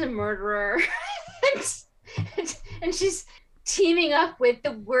 like, she's a murderer. and she's teaming up with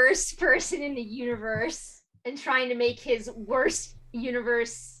the worst person in the universe and trying to make his worst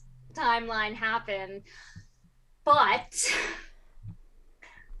universe timeline happen. But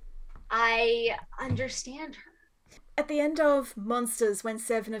I understand her. At the end of Monsters, when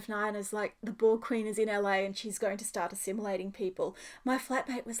 7 of 9 is like, the Borg Queen is in LA and she's going to start assimilating people, my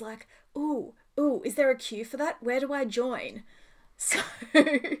flatmate was like, ooh, is there a queue for that? Where do I join? So...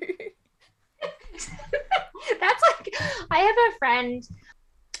 That's like, I have a friend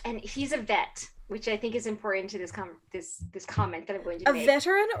and he's a vet, which I think is important to this comment that I'm going to make. A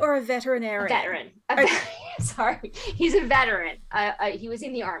veteran or a veterinarian? A veteran. Sorry. He's a veteran. He was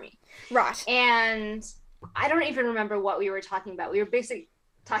in the army. Right. And I don't even remember what we were talking about. We were basically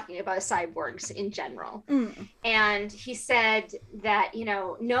talking about cyborgs in general. Mm. And he said that, you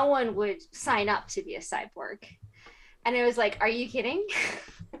know, no one would sign up to be a cyborg. And I was like, are you kidding?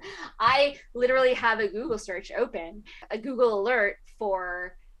 I literally have a Google search open, a Google alert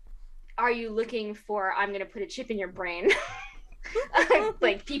for, are you looking for, I'm going to put a chip in your brain,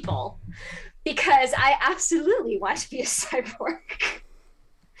 like people, because I absolutely want to be a cyborg.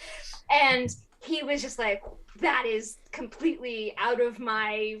 And he was just like, that is completely out of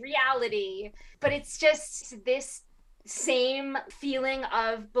my reality. But it's just this same feeling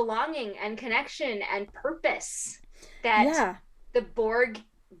of belonging and connection and purpose that the Borg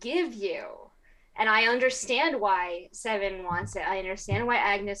give you. And I understand why 7 wants it. I understand why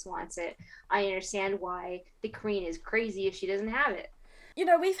Agnes wants it. I understand why the Queen is crazy if she doesn't have it. You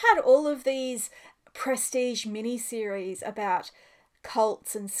know, we've had all of these prestige miniseries about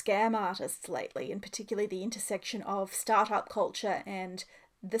cults and scam artists lately, and particularly the intersection of startup culture and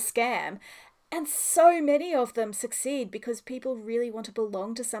the scam. And so many of them succeed because people really want to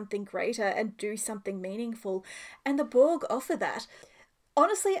belong to something greater and do something meaningful. And the Borg offer that.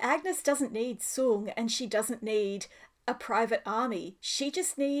 Honestly, Agnes doesn't need Sung, and she doesn't need a private army. She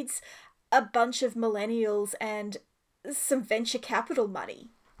just needs a bunch of millennials and some venture capital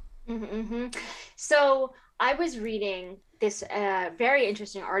money. Mm-hmm. So I was reading this very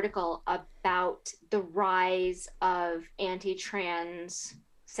interesting article about the rise of anti-trans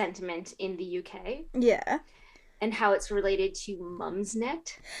sentiment in the UK. Yeah. and how it's related to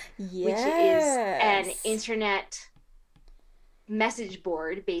Mumsnet, which is an Yes. internet message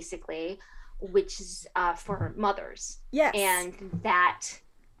board, basically, which is for mothers. Yes. And that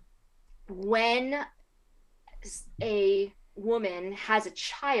when a woman has a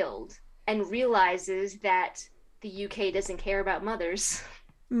child and realizes that the UK doesn't care about mothers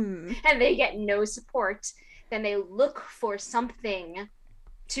Mm. and they get no support, then they look for something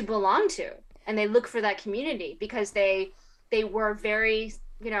to belong to, and they look for that community because they were very,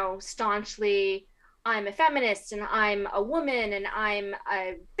 you know, staunchly, I'm a feminist and I'm a woman and I'm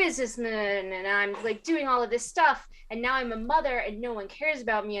a businessman and I'm like doing all of this stuff, and now I'm a mother and no one cares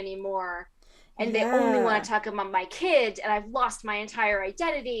about me anymore, and they only want to talk about my kid, and I've lost my entire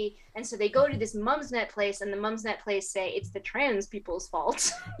identity. And so they go to this Mumsnet place, and the Mumsnet place say it's the trans people's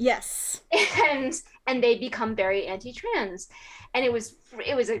fault. Yes. And they become very anti-trans. And it was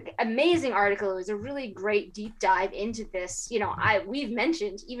an amazing article. It was a really great deep dive into this. You know, we've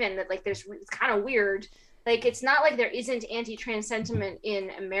mentioned even that, like, it's kind of weird. Like, it's not like there isn't anti-trans sentiment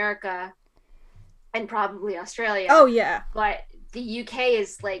in America and probably Australia. Oh yeah. But the UK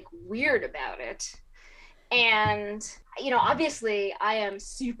is like weird about it. And, you know, obviously I am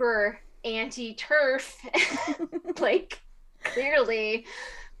super anti-TERF, like, clearly,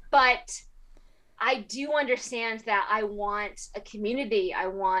 but I do understand that I want a community. I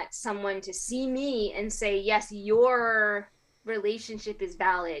want someone to see me and say, yes, your relationship is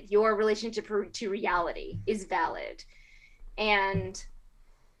valid. Your relationship to reality is valid. And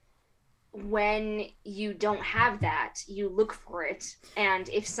when you don't have that, you look for it. And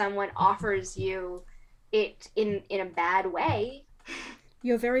if someone offers you it in a bad way,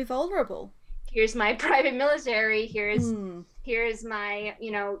 you're very vulnerable. Here's my private military. Here's my,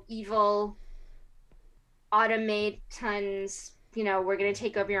 you know, evil automatons. You know, we're gonna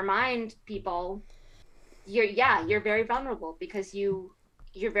take over your mind, people. You're very vulnerable because you're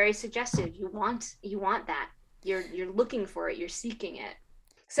very suggestive. You want that. You're looking for it. You're seeking it.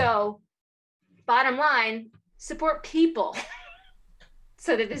 So, bottom line, support people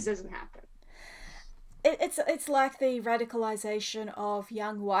so that this doesn't happen. It's like the radicalization of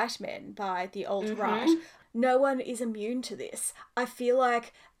young white men by the alt-right. Mm-hmm. No one is immune to this. I feel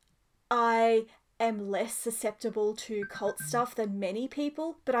like I am less susceptible to cult stuff than many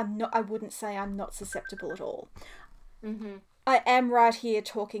people, but I wouldn't say I'm not susceptible at all. Mm-hmm. I am right here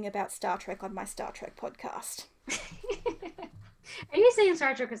talking about Star Trek on my Star Trek podcast. Are you saying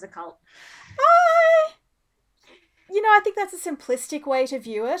Star Trek is a cult? I think that's a simplistic way to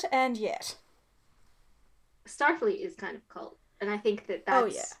view it, and yet. Starfleet is kind of cult, and I think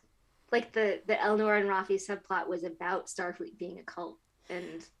that's like the Elnor and Rafi subplot was about Starfleet being a cult,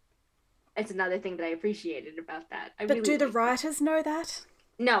 and it's another thing that I appreciated about that. But do the writers know that?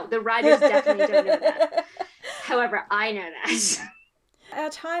 No, the writers definitely don't know that. However, I know that. Our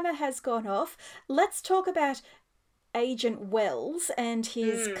timer has gone off. Let's talk about Agent Wells and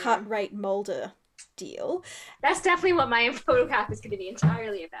his cut rate Mulder deal. That's definitely what my photograph is going to be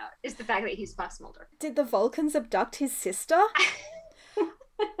entirely about, is the fact that he's Fox Mulder. Did the Vulcans abduct his sister?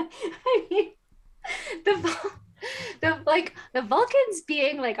 I mean, the Vulcans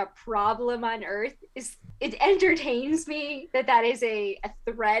being like a problem on Earth it entertains me that is a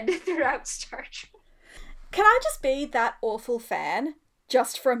thread throughout Star Trek. Can I just be that awful fan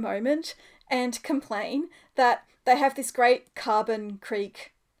just for a moment and complain that they have this great Carbon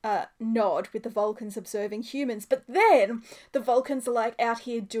Creek nod with the Vulcans observing humans, but then the Vulcans are like out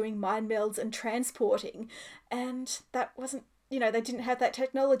here doing mind melds and transporting, and that wasn't, they didn't have that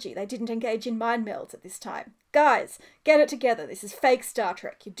technology. They didn't engage in mind melds at this time. Guys, get it together. This is fake Star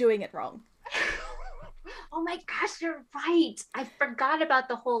Trek. You're doing it wrong. Oh my gosh, you're right. I forgot about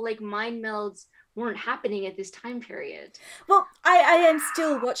the whole like mind melds weren't happening at this time period. Well, I am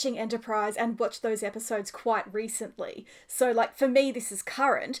still watching Enterprise and watched those episodes quite recently. So, like, for me, this is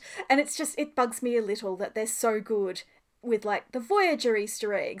current. And it bugs me a little that they're so good with, like, the Voyager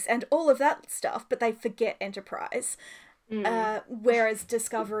Easter eggs and all of that stuff, but they forget Enterprise. Whereas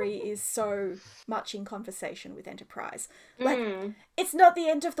Discovery is so much in conversation with Enterprise. Like, it's not the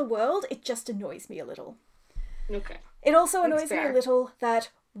end of the world, it just annoys me a little. Okay. It also annoys me a little that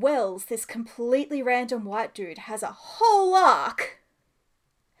Wells, this completely random white dude, has a whole arc.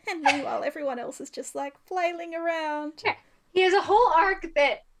 And meanwhile, everyone else is just, like, flailing around. Yeah. He has a whole arc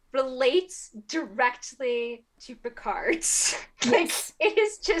that relates directly to Picard's. Yes. It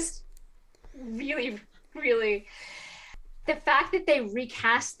is just really, really... The fact that they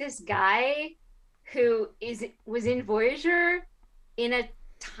recast this guy who was in Voyager in a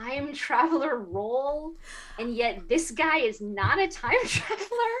time traveler role, and yet this guy is not a time traveler,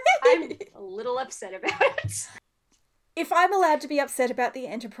 I'm a little upset about it. if I'm allowed to be upset about the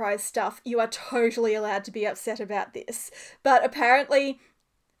Enterprise stuff, you are totally allowed to be upset about this. But apparently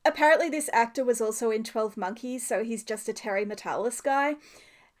this actor was also in 12 Monkeys, so he's just a Terry Metalis guy.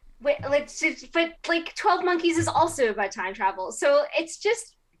 Wait, but like 12 Monkeys is also about time travel. So it's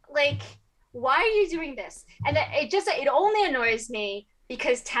just like, why are you doing this? And it only annoys me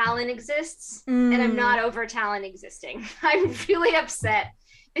because Talon exists, and I'm not over Talon existing. I'm really upset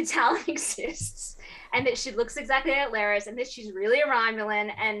that Talon exists, and that she looks exactly like Laris, and that she's really a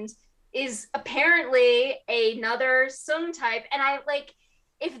Romulan, and is apparently another Sung type. And I like,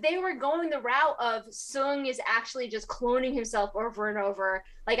 if they were going the route of Sung is actually just cloning himself over and over,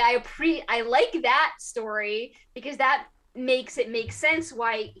 like I like that story, because that makes it make sense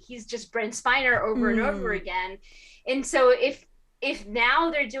why he's just Brent Spiner over and over again. And so if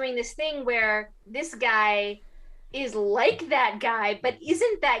now they're doing this thing where this guy is like that guy but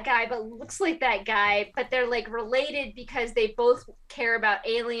isn't that guy but looks like that guy, but they're like related because they both care about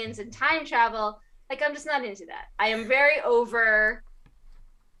aliens and time travel, like I'm just not into that. I am very over,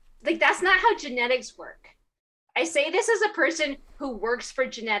 like, that's not how genetics work. I say this as a person who works for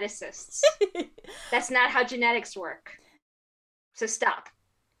geneticists. That's not how genetics work. So stop.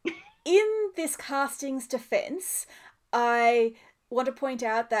 In this casting's defense, I want to point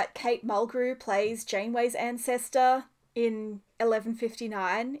out that Kate Mulgrew plays Janeway's ancestor in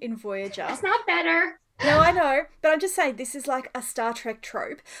 1159 in Voyager. It's not better. No, I know, but I'm just saying this is like a Star Trek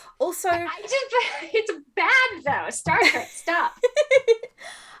trope. Also, it's bad though. Star Trek, stop.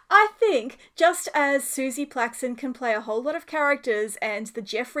 I think just as Susie Plaxton can play a whole lot of characters and the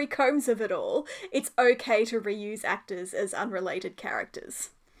Jeffrey Combs of it all, it's okay to reuse actors as unrelated characters.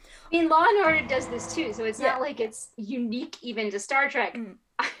 I mean, Law and Order does this too, so it's not like it's unique even to Star Trek.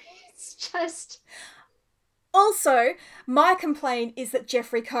 It's just... Also, my complaint is that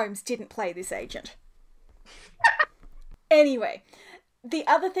Jeffrey Combs didn't play this agent. Anyway, the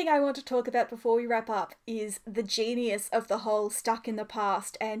other thing I want to talk about before we wrap up is the genius of the whole stuck in the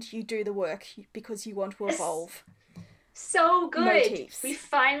past and you do the work because you want to evolve. So good. Motifs. We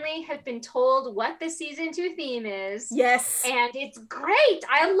finally have been told what the season 2 theme is. Yes. And it's great.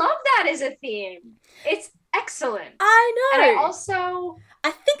 I love that as a theme. It's excellent. I know. And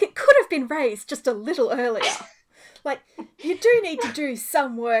I think it could have been raised just a little earlier. Like, you do need to do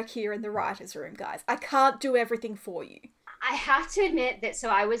some work here in the writer's room, guys. I can't do everything for you. I have to admit that, so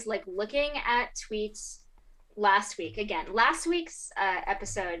I was like looking at tweets last week. Again, last week's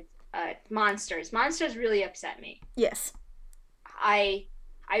episode, Monsters really upset me. Yes. I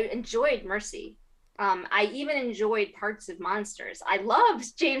enjoyed Mercy. I even enjoyed parts of Monsters. I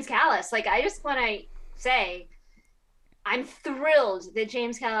loved James Callis. Like, I just want to say, I'm thrilled that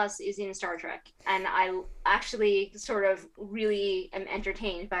James Callis is in Star Trek, and I actually sort of really am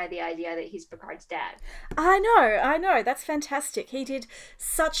entertained by the idea that he's Picard's dad. I know. That's fantastic. He did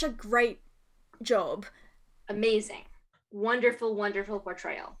such a great job. Amazing. Wonderful, wonderful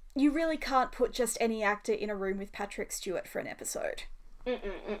portrayal. You really can't put just any actor in a room with Patrick Stewart for an episode.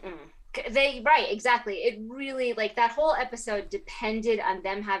 Right, exactly. It really, like, that whole episode depended on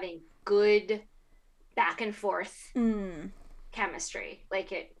them having good back and forth chemistry.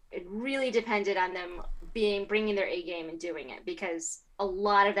 Like, it really depended on them bringing their A game and doing it, because a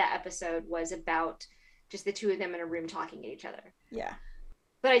lot of that episode was about just the two of them in a room talking to each other. Yeah.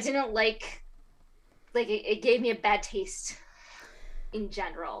 But I didn't like it gave me a bad taste in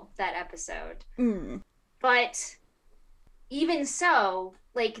general, that episode. But even so,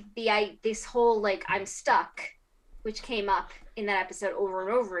 like, this whole, like, I'm stuck, which came up in that episode over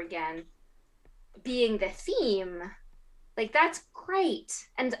and over again, being the theme, like, that's great.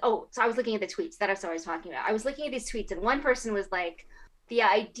 And so I was looking at the tweets that I was talking about. I was looking at these tweets, and one person was like, the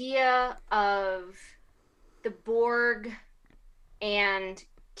idea of the Borg and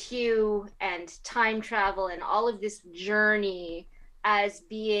Q and time travel and all of this journey as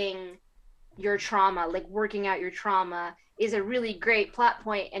being your trauma, like working out your trauma, is a really great plot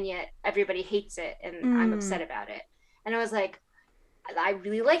point, and yet everybody hates it, and I'm upset about it. And I was like, I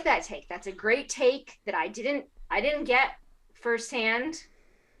really like that take. That's a great take that I didn't get firsthand,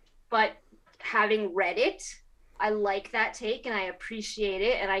 but having read it, I like that take and I appreciate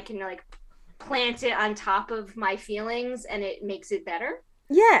it, and I can like plant it on top of my feelings, and it makes it better.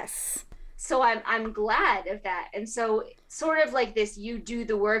 Yes. So I'm glad of that. And so sort of like this, you do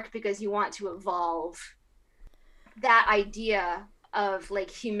the work because you want to evolve, that idea of like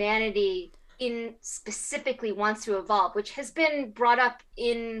humanity in specifically wants to evolve, which has been brought up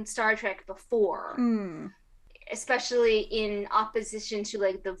in Star Trek before, especially in opposition to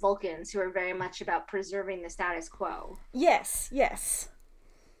like the Vulcans, who are very much about preserving the status quo. Yes.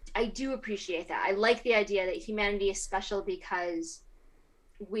 I do appreciate that. I like the idea that humanity is special because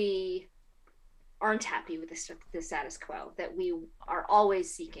we aren't happy with the status quo, that we are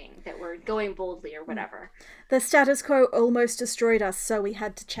always seeking, that we're going boldly or whatever. The status quo almost destroyed us, so we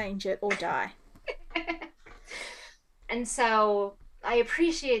had to change it or die. And so I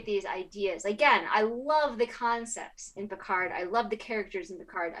appreciate these ideas. Again, I love the concepts in Picard. I love the characters in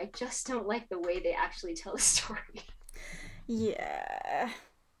Picard. I just don't like the way they actually tell the story. Yeah.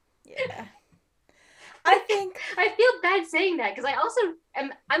 I think I feel bad saying that because I also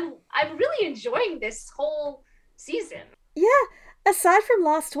I'm really enjoying this whole season. Yeah, aside from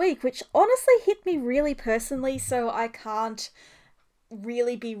last week, which honestly hit me really personally, so I can't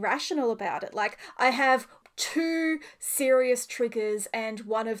really be rational about it. Like, I have 2 serious triggers, and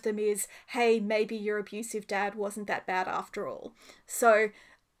one of them is, hey, maybe your abusive dad wasn't that bad after all. So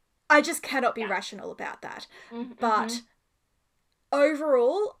I just cannot be rational about that. Mm-hmm. But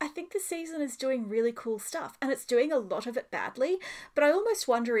overall, I think the season is doing really cool stuff, and it's doing a lot of it badly, but I almost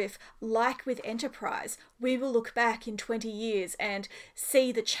wonder if, like with Enterprise, we will look back in 20 years and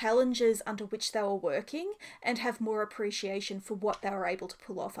see the challenges under which they were working and have more appreciation for what they were able to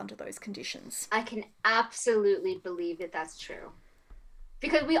pull off under those conditions. I can absolutely believe that that's true.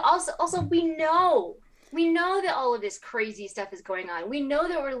 Because we also we know that all of this crazy stuff is going on. We know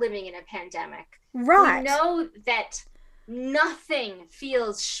that we're living in a pandemic. Right. We know that nothing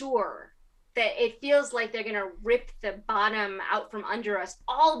feels sure, that it feels like they're gonna rip the bottom out from under us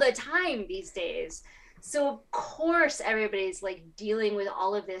all the time these days. So of course everybody's like dealing with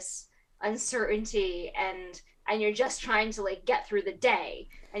all of this uncertainty, and you're just trying to like get through the day,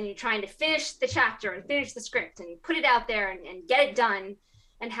 and you're trying to finish the chapter and finish the script and put it out there and get it done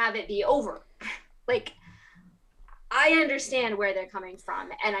and have it be over. Like, I understand where they're coming from,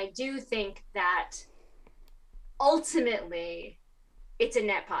 and I do think that ultimately it's a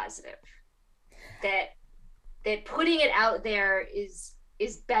net positive, that putting it out there is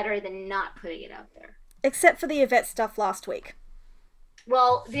better than not putting it out there, except for the Yvette stuff last week.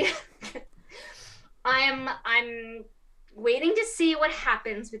 Well, I'm waiting to see what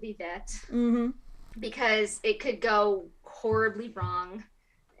happens with Yvette, because it could go horribly wrong,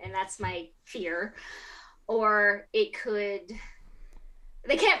 and that's my fear. Or it could,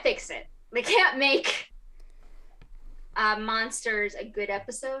 they can't fix it. They can't make Monsters a good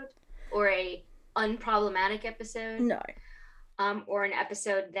episode or a unproblematic episode. No. Or an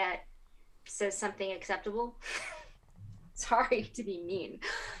episode that says something acceptable. Sorry to be mean,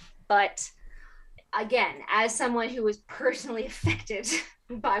 but again, as someone who was personally affected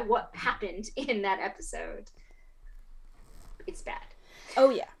by what happened in that episode, it's bad. Oh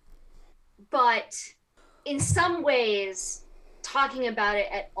yeah. But in some ways, talking about it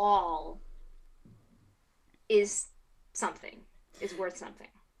at all is worth something.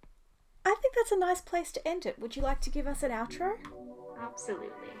 I think that's a nice place to end it. Would you like to give us an outro?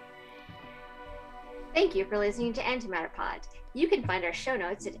 Absolutely. Thank you for listening to Antimatter Pod. You can find our show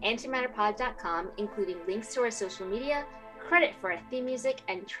notes at antimatterpod.com, including links to our social media, credit for our theme music,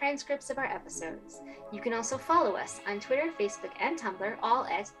 and transcripts of our episodes. You can also follow us on Twitter, Facebook, and Tumblr, all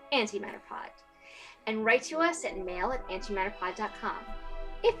at antimatterpod. And write to us at mail@antimatterpod.com.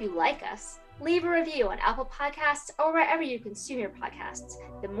 If you like us, leave a review on Apple Podcasts or wherever you consume your podcasts.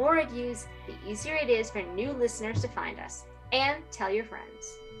 The more reviews, the easier it is for new listeners to find us. And tell your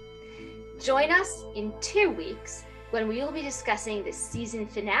friends. Join us in 2 weeks when we will be discussing the season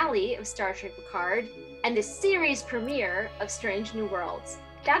finale of Star Trek Picard and the series premiere of Strange New Worlds.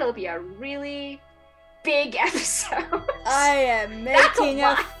 That'll be a really big episode. I am making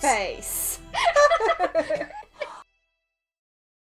a face.